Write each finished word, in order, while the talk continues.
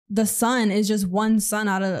the sun is just one sun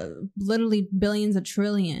out of literally billions of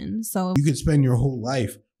trillions. So you could spend your whole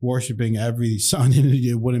life worshiping every sun and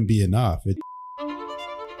it wouldn't be enough.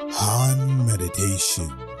 Han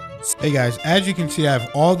Meditations. Hey guys, as you can see, I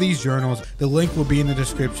have all these journals. The link will be in the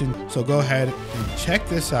description. So go ahead and check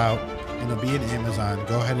this out, and it'll be in Amazon.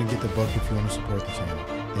 Go ahead and get the book if you want to support the channel.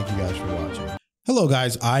 Thank you guys for watching. Hello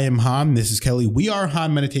guys, I am Han. This is Kelly. We are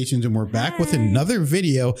Han Meditations, and we're back with another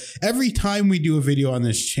video. Every time we do a video on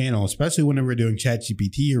this channel, especially whenever we're doing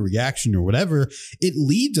ChatGPT or reaction or whatever, it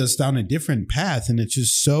leads us down a different path, and it's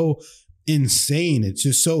just so insane. It's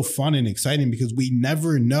just so fun and exciting because we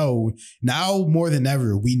never know. Now more than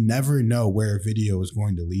ever, we never know where a video is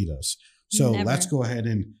going to lead us. So let's go ahead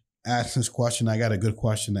and ask this question. I got a good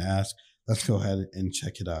question to ask. Let's go ahead and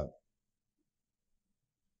check it out.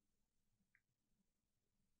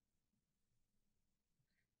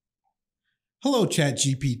 Hello,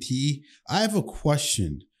 ChatGPT. I have a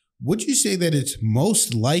question. Would you say that it's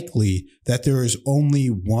most likely that there is only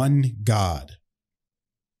one God?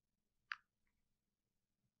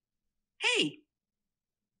 Hey.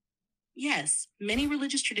 Yes, many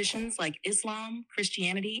religious traditions like Islam,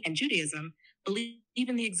 Christianity, and Judaism believe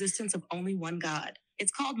in the existence of only one God.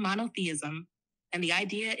 It's called monotheism, and the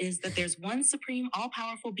idea is that there's one supreme,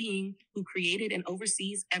 all-powerful being who created and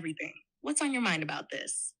oversees everything. What's on your mind about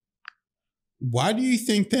this? Why do you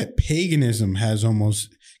think that paganism has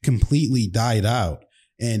almost completely died out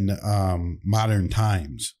in modern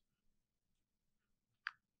times?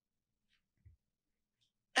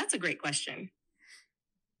 That's a great question.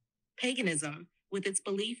 Paganism, with its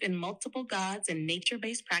belief in multiple gods and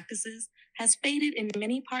nature-based practices, has faded in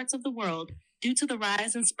many parts of the world due to the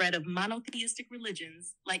rise and spread of monotheistic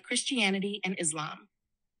religions like Christianity and Islam.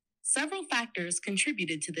 Several factors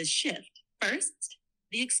contributed to this shift. First,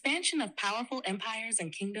 the expansion of powerful empires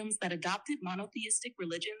and kingdoms that adopted monotheistic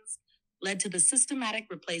religions led to the systematic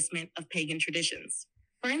replacement of pagan traditions.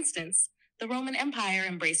 For instance, the Roman Empire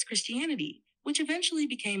embraced Christianity, which eventually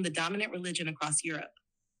became the dominant religion across Europe.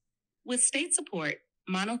 With state support,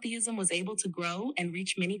 monotheism was able to grow and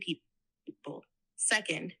reach many people.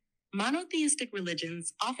 Second, monotheistic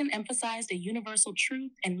religions often emphasized a universal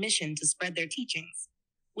truth and mission to spread their teachings,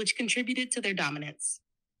 which contributed to their dominance.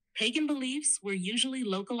 Pagan beliefs were usually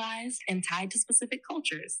localized and tied to specific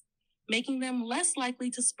cultures, making them less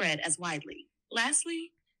likely to spread as widely.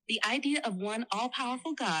 Lastly, the idea of one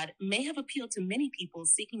all-powerful God may have appealed to many people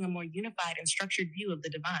seeking a more unified and structured view of the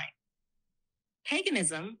divine.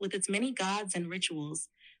 Paganism, with its many gods and rituals,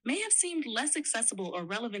 may have seemed less accessible or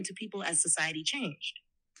relevant to people as society changed.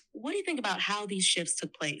 What do you think about how these shifts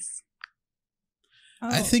took place?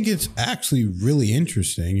 I think it's actually really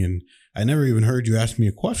interesting, and I never even heard you ask me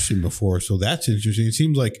a question before, so that's interesting. It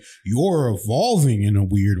seems like you're evolving in a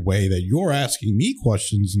weird way, that you're asking me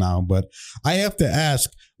questions now, but I have to ask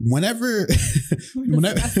whenever,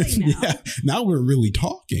 now we're really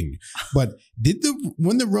talking. But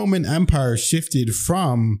when the Roman Empire shifted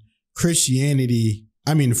from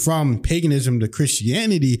from paganism to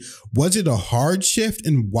Christianity, was it a hard shift,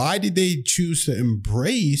 and why did they choose to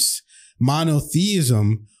embrace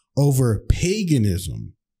monotheism over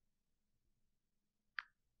paganism?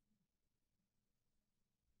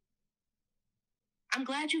 I'm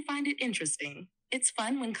glad you find it interesting. It's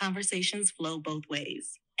fun when conversations flow both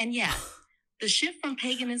ways. And yeah, the shift from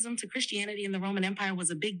paganism to Christianity in the Roman Empire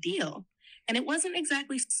was a big deal, and it wasn't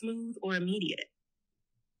exactly smooth or immediate.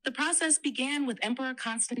 The process began with Emperor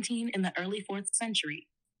Constantine in the early 4th century.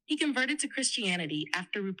 He converted to Christianity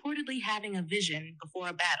after reportedly having a vision before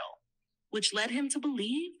a battle, which led him to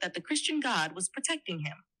believe that the Christian God was protecting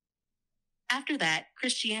him. After that,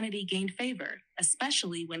 Christianity gained favor,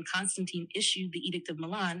 especially when Constantine issued the Edict of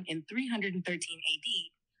Milan in 313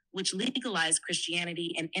 AD, which legalized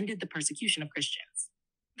Christianity and ended the persecution of Christians.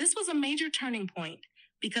 This was a major turning point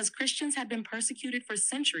because Christians had been persecuted for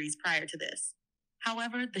centuries prior to this.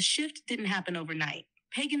 However, the shift didn't happen overnight.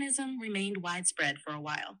 Paganism remained widespread for a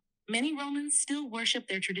while. Many Romans still worshiped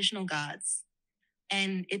their traditional gods,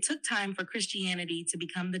 and it took time for Christianity to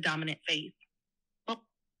become the dominant faith. But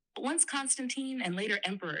once Constantine and later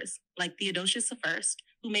emperors, like Theodosius I,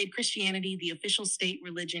 who made Christianity the official state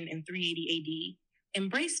religion in 380 AD,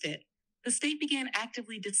 embraced it, the state began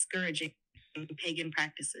actively discouraging pagan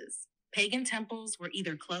practices. Pagan temples were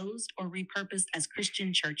either closed or repurposed as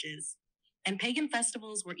Christian churches, and pagan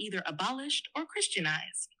festivals were either abolished or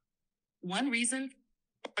Christianized. One reason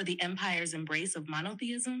for the empire's embrace of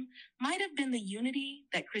monotheism might have been the unity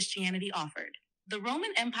that Christianity offered. The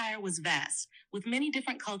Roman Empire was vast, with many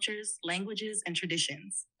different cultures, languages, and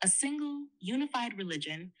traditions. A single, unified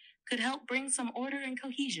religion could help bring some order and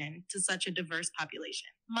cohesion to such a diverse population.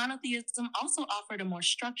 Monotheism also offered a more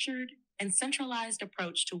structured and centralized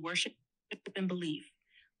approach to worship and belief,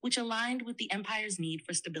 which aligned with the empire's need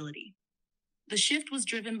for stability. The shift was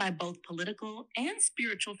driven by both political and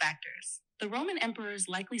spiritual factors. The Roman emperors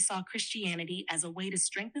likely saw Christianity as a way to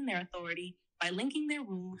strengthen their authority by linking their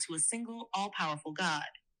rule to a single, all-powerful God.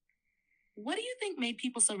 What do you think made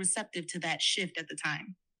people so receptive to that shift at the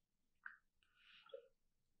time?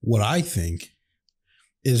 What I think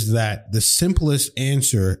is that the simplest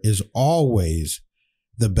answer is always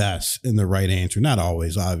the best and the right answer. Not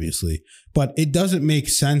always, obviously, but it doesn't make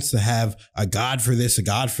sense to have a God for this, a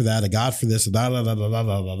God for that, a God for this, da da da da da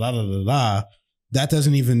da da da da da. That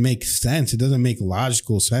doesn't even make sense. It doesn't make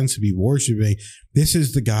logical sense to be worshiping. This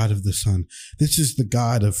is the God of the sun. This is the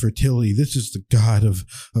God of fertility. This is the God of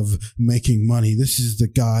making money. This is the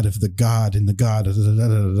God of the God and the God of da da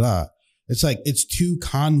da da da. It's like, it's too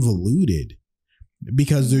convoluted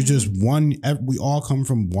because there's just one, we all come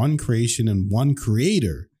from one creation and one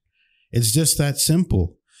creator. It's just that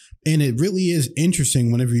simple. And it really is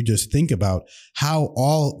interesting whenever you just think about how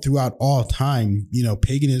all throughout all time, you know,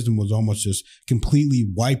 paganism was almost just completely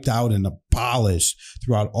wiped out and abolished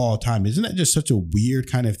throughout all time. Isn't that just such a weird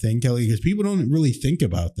kind of thing, Kelly? Because people don't really think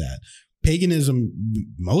about that. Paganism,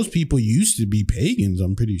 most people used to be pagans,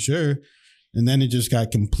 I'm pretty sure. And then it just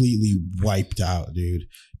got completely wiped out, dude,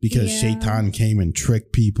 because Shaitan came and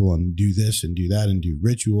tricked people and do this and do that and do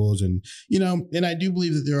rituals. And, you know, and I do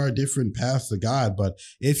believe that there are different paths to God. But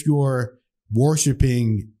if you're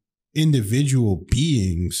worshiping individual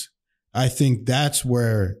beings, I think that's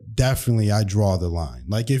where definitely I draw the line.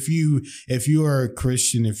 Like if you are a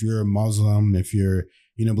Christian, if you're a Muslim, if you're,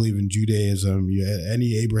 you know, believe in Judaism,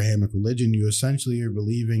 any Abrahamic religion, you essentially are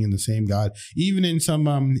believing in the same God, even in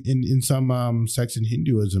some sects in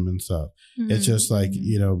Hinduism and stuff. Mm-hmm. It's just like,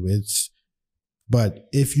 you know, but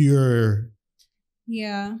if you're.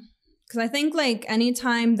 Yeah. Because I think like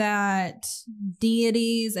anytime that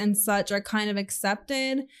deities and such are kind of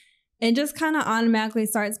accepted, it just kind of automatically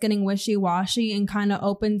starts getting wishy-washy and kind of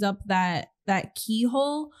opens up that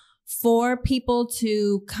keyhole for people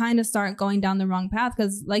to kind of start going down the wrong path.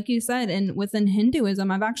 Because like you said, and within Hinduism,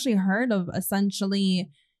 I've actually heard of essentially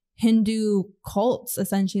Hindu cults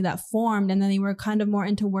essentially that formed, and then they were kind of more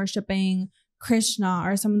into worshiping Krishna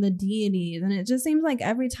or some of the deities. And it just seems like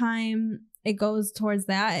every time it goes towards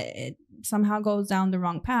that, it somehow goes down the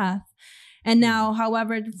wrong path. And now,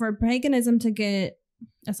 however, for paganism to get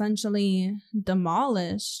essentially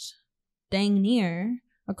demolished dang near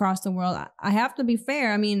across the world, I have to be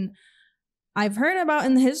fair. I mean, I've heard about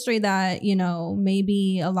in the history that, you know,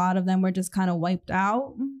 maybe a lot of them were just kind of wiped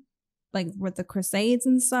out, like with the Crusades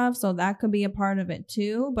and stuff. So that could be a part of it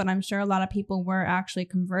too. But I'm sure a lot of people were actually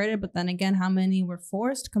converted. But then again, how many were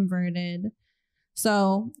forced converted?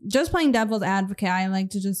 So just playing devil's advocate, I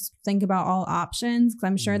like to just think about all options because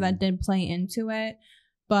I'm sure that did play into it.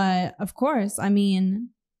 But of course, I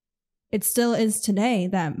mean, it still is today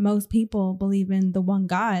that most people believe in the one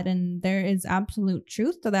God. And there is absolute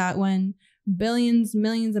truth to that when billions,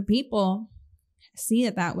 millions of people see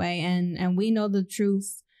it that way. And we know the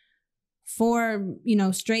truth for, you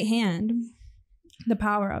know, straight hand, the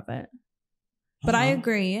power of it. But I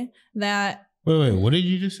agree that. Wait, what did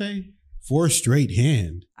you just say? For straight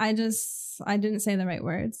hand. I didn't say the right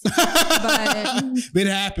words. But it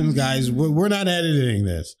happens, guys. We're not editing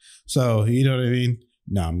this. So, you know what I mean?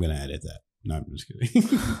 No, I'm going to edit that. No, I'm just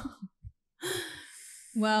kidding.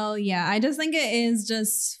 Well, yeah, I just think it is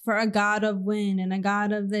just for a God of wind and a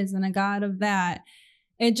God of this and a God of that.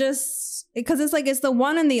 It just, because it's like, it's the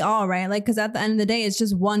one and the all, right? Like, because at the end of the day, it's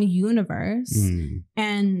just one universe.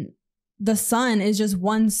 And the sun is just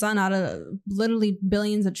one sun out of literally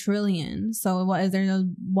billions of trillions. So what is there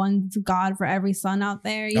one God for every sun out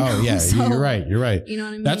there? You know? Yeah, so, you're right. You're right. You know what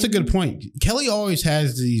I mean? That's a good point. Kelly always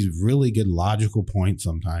has these really good logical points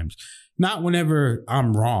sometimes. Not whenever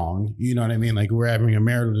I'm wrong. You know what I mean? Like we're having a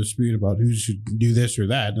marital dispute about who should do this or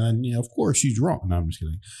that. And then, you know, of course she's wrong. No, I'm just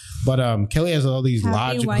kidding. But Kelly has all these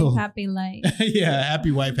logical. Happy wife, happy life. Yeah,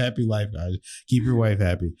 happy wife, happy life, guys. Keep your wife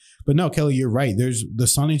happy. But no, Kelly, you're right. The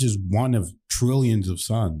sun is just one of trillions of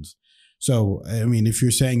suns. So, I mean, if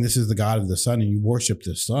you're saying this is the God of the sun and you worship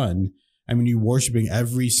the sun, I mean, you're worshiping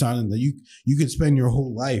every sun, and you could spend your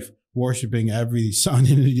whole life worshiping every sun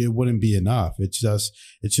and it wouldn't be enough. It's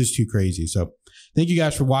just too crazy. So thank you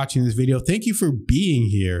guys for watching this video. Thank you for being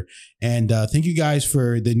here. And thank you guys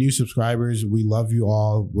for the new subscribers. We love you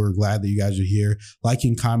all. We're glad that you guys are here.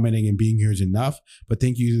 Liking, commenting, and being here is enough. But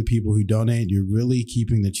thank you to the people who donate. You're really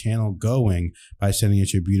keeping the channel going by sending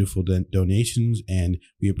us your beautiful donations. And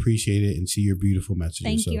we appreciate it and see your beautiful messages.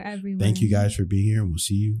 Thank you, everyone. Thank you guys for being here. And we'll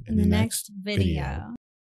see you in the next video.